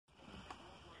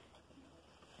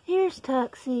Here's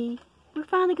Tuxxy. We're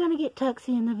finally going to get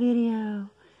Tuxxy in the video.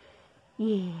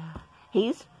 Yeah.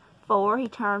 He's 4. He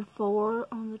turned 4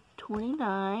 on the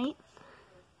 29th.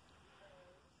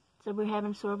 So we're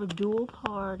having sort of a dual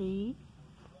party.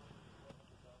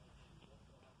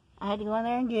 I had to go in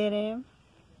there and get him.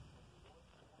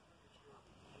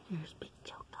 There's Big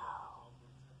Choco.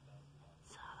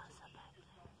 Salsa back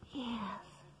there. Yes.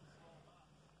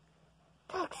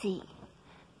 Tuxxy.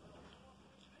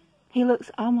 He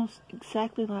looks almost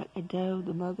exactly like a doe,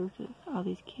 the mother to all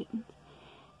these kittens.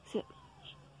 Except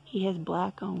he has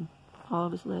black on all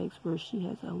of his legs, where she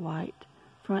has a white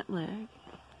front leg.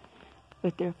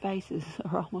 But their faces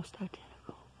are almost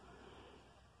identical.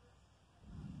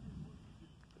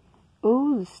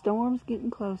 Ooh, the storm's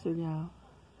getting closer, y'all.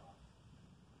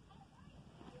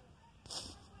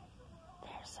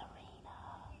 There's Serena.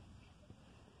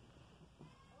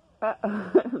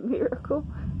 Uh-oh, Miracle.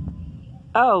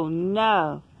 Oh,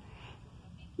 no.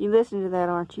 You listen to that,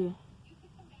 aren't you?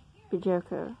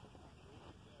 Pajoko.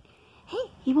 Hey,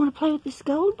 you want to play with this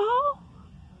gold ball?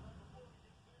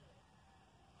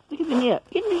 Look at the nip.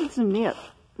 Get me some nip.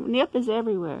 Nip is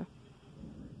everywhere.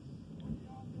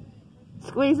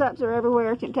 Squeeze-ups are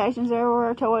everywhere. Temptations are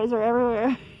everywhere. Toys are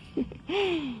everywhere.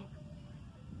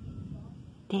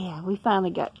 Yeah, we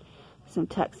finally got some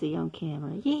Tuxxy on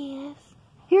camera. Yes.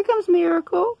 Here comes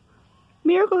Miracle.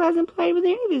 Miracle hasn't played with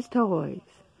any of his toys.